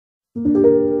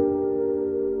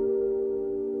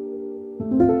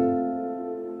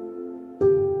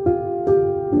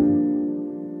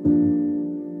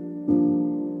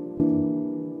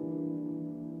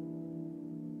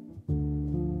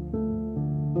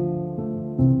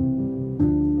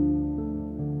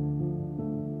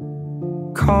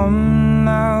Come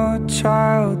now,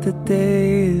 child, the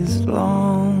day is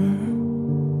long.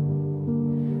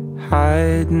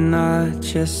 Hide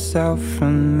not yourself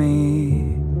from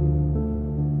me.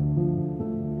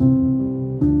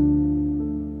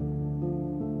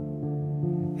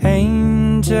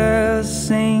 Angels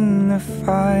sing the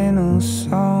final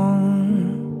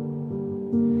song.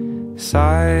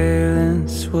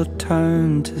 Silence will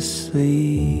turn to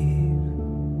sleep.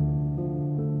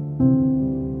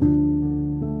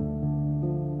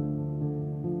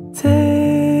 Take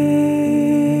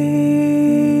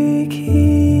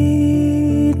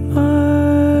heed,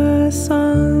 my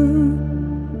son.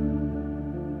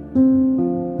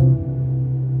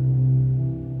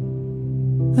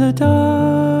 The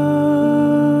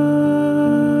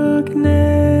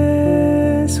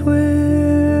darkness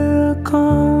will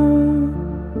come.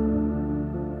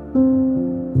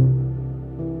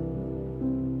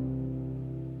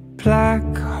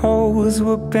 Black holes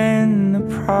will bend the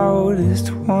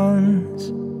proudest ones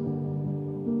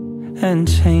and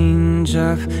change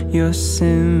up your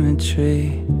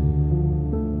symmetry.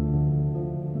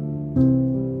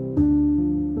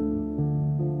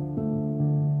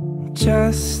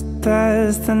 Just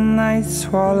as the night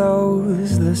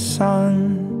swallows the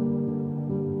sun,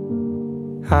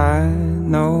 I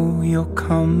know you'll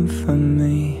come for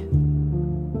me.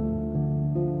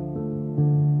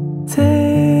 Take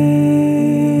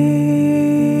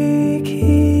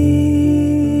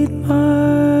heed,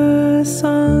 my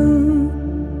son.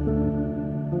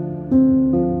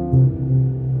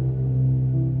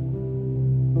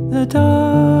 The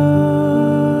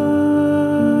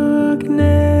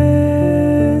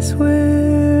darkness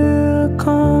will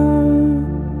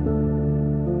come.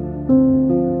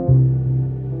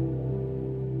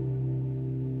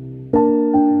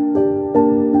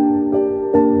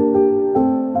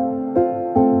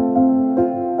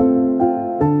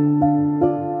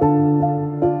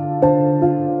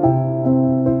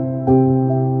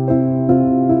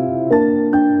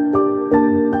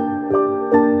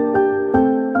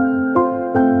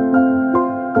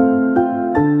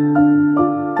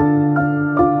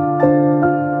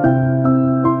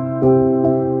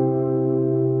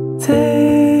 Take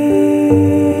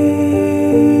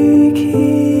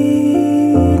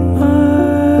heed,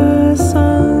 my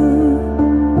son.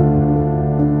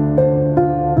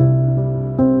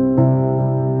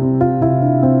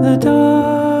 The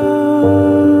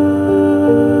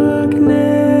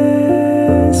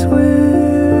darkness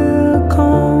will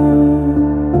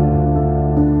come.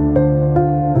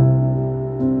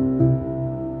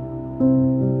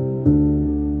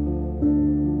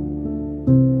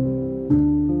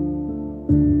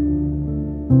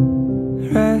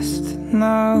 Rest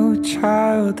now,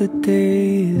 child, the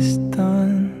day is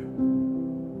done.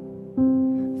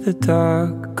 The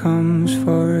dark comes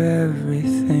for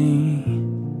everything.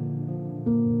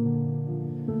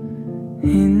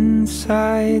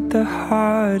 Inside the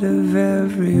heart of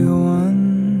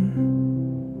everyone,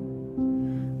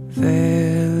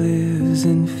 there lives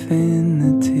infinity.